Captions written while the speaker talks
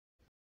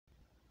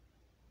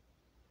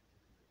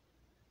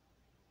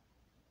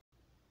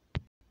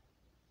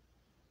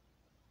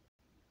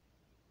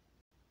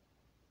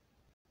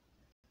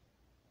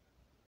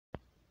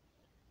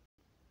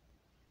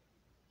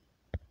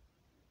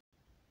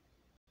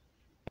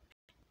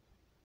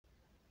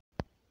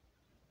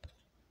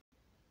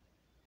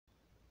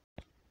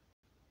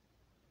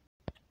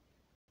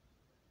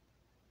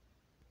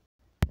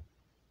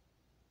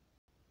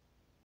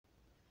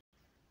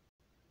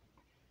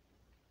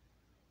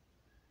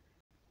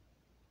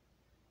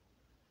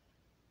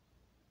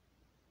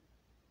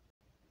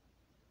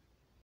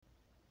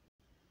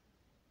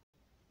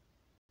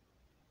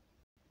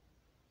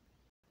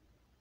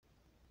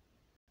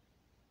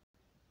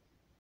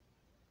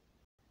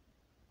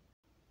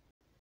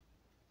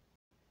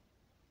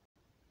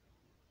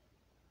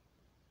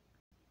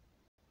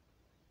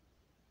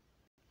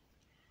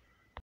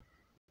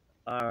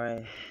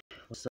Alright,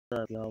 what's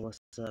up, y'all? What's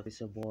up? It's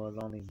your boy,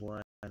 Lonely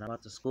Boy, and I'm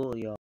about to school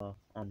y'all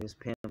on this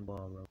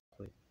pinball real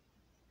quick.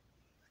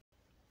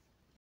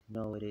 You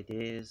know what it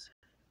is?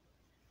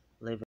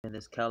 Living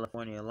this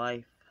California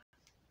life,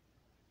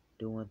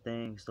 doing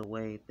things the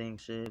way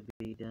things should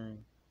be done.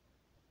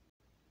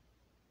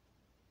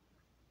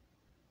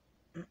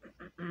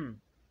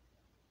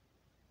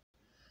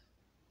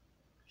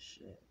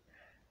 Shit.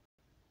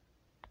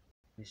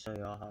 Let me show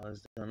y'all how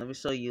it's done. Let me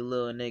show you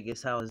little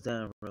niggas how it's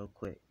done real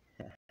quick.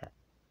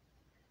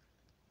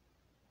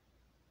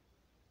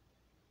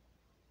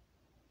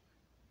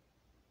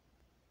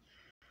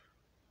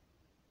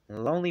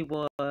 Lonely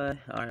Boy. Alright,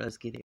 let's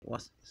get it.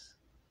 Watch this.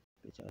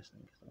 Bitch ass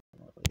niggas. I don't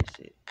know what this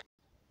shit.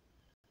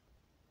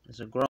 It's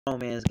a grown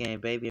man's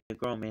game, baby. A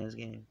grown man's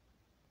game.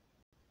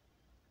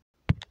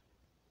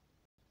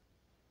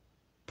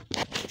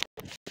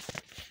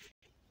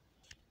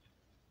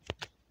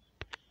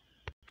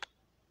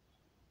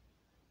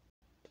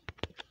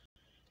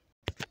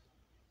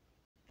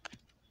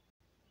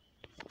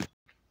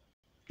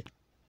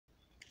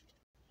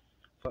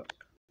 Fuck.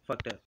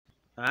 Fuck that.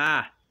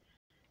 Ah!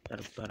 That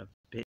about a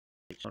bitch.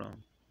 Hold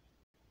on.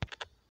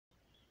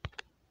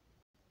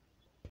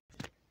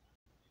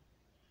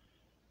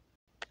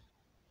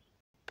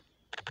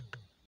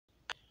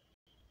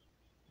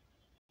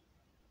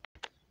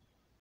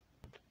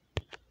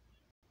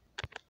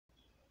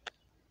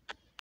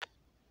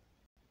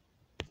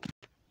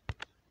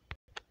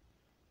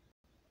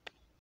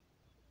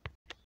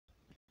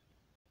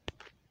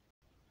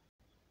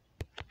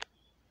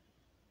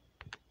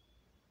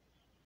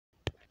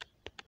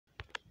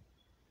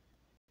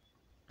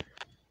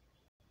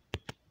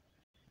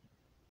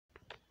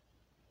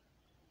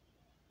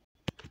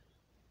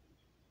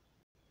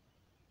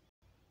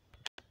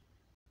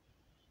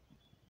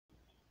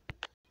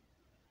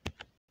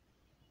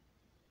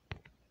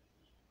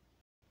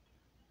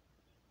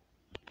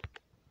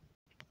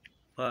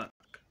 Fuck.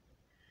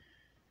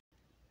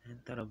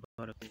 Ain't that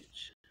about a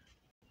bitch?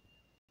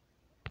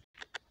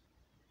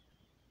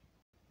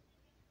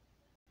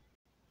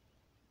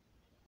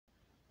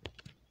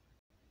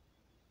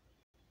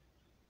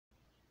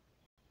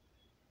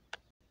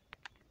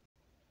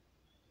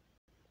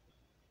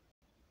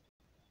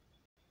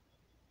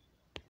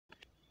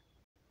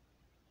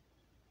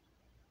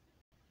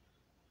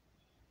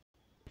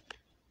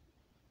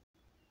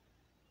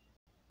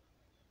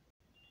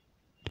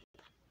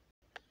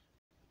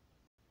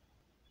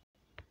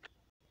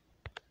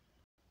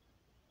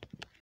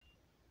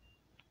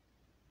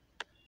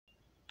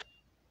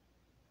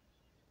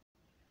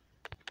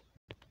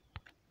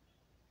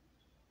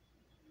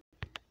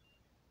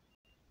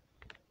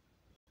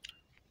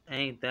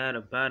 Ain't that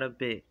about a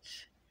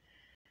bitch?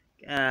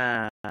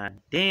 God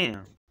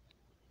damn.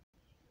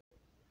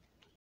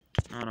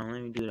 Hold on,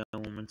 let me do that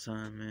one more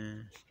time,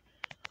 man.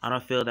 I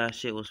don't feel that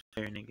shit was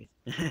fair, nigga.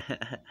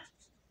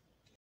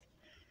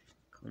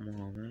 Come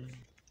on, man.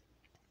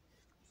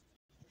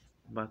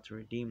 I'm about to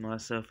redeem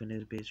myself in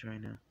this bitch right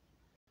now.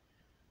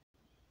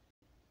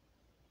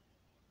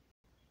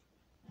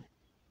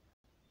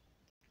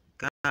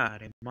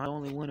 God, am I the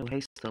only one who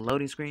hates the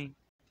loading screen?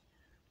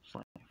 It's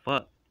like,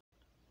 fuck.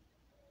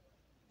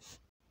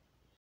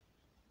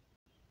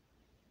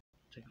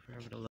 Taking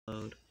forever to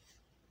load.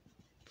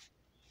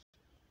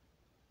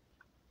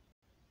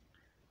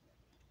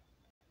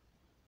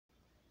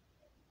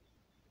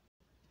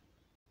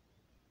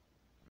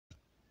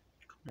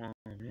 Come on,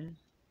 man.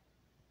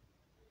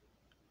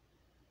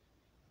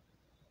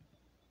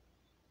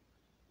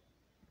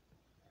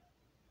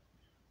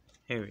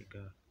 Here we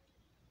go.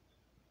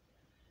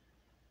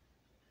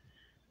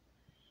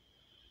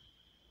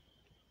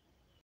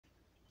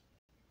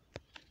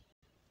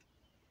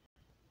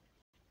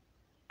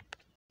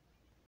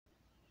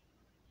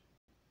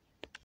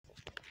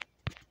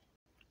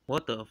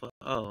 What the fuck?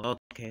 Oh,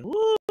 okay.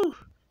 Woo!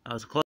 That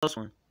was a close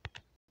one.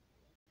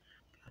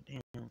 God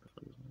damn. What the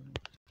fuck is going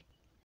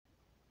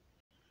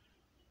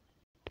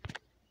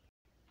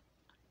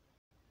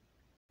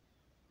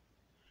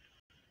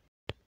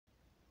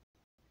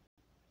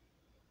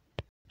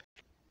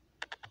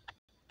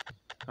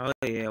on?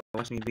 Oh yeah,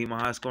 watch me beat my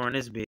high score on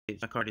this bitch. I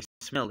can already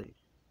smell it.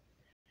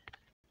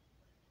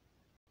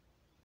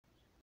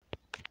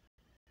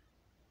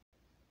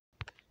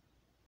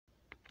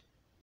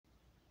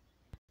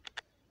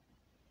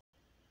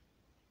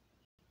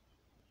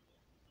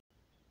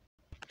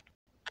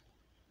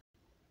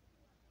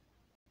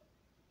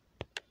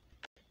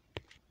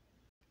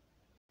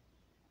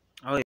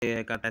 Oh yeah,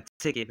 I got that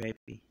ticket,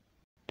 baby.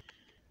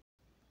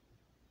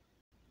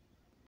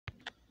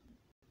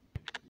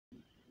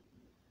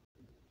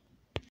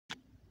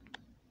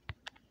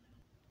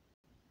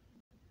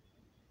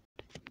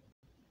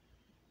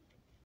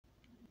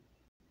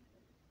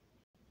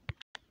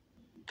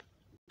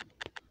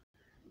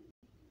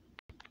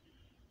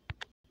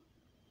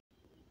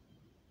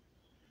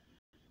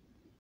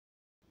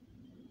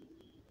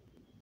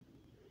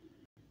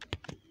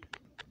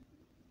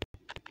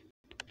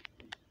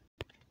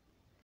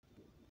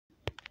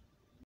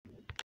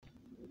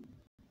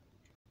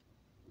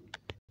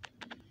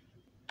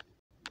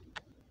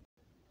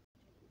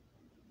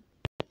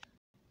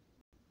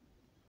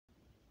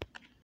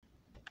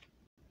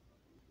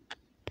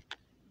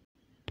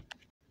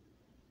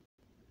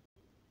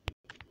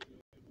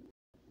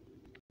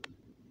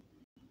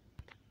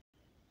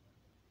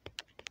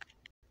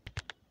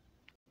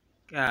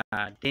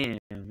 God damn,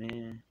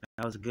 man.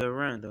 That was a good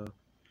run, though.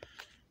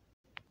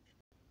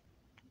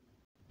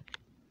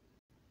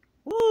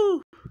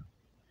 Woo!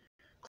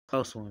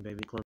 Close one,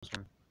 baby. Close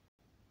one.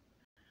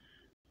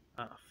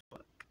 Oh,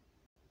 fuck.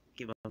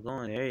 Keep on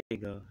going. There you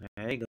go.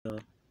 There you go.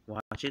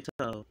 Watch your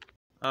toe.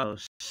 Oh,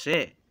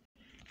 shit.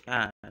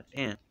 God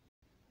damn.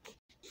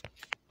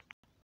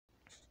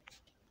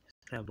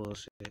 That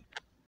bullshit.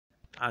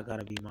 I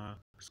gotta be my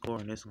score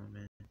on this one,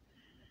 man.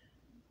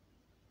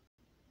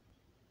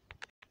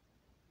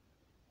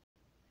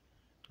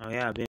 Oh,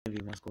 yeah, I been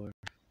be my score.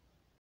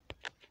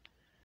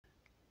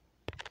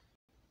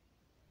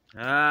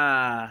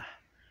 Ah,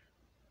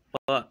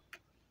 fuck.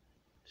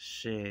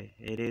 Shit.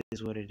 It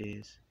is what it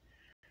is.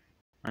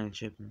 I ain't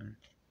tripping, man.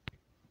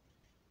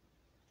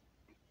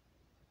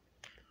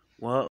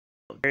 Well,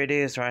 there it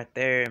is right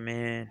there,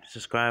 man.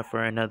 Subscribe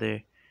for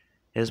another.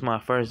 This is my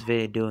first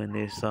video doing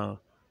this, so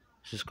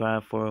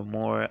subscribe for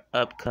more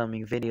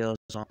upcoming videos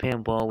on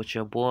Pinball with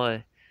your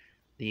boy,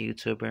 the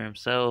YouTuber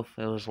himself.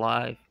 It was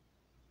live,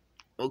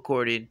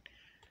 recorded.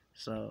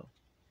 So,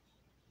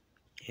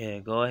 yeah,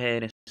 go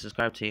ahead and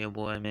subscribe to your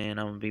boy, man.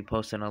 I'm going to be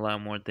posting a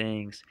lot more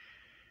things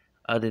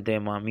other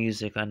than my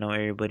music. I know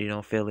everybody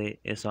don't feel it.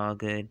 It's all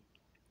good.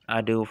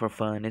 I do it for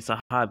fun. It's a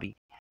hobby.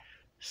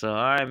 So,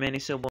 alright, man.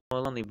 It's your boy,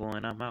 LonelyBoii,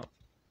 and I'm out.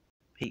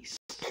 Peace.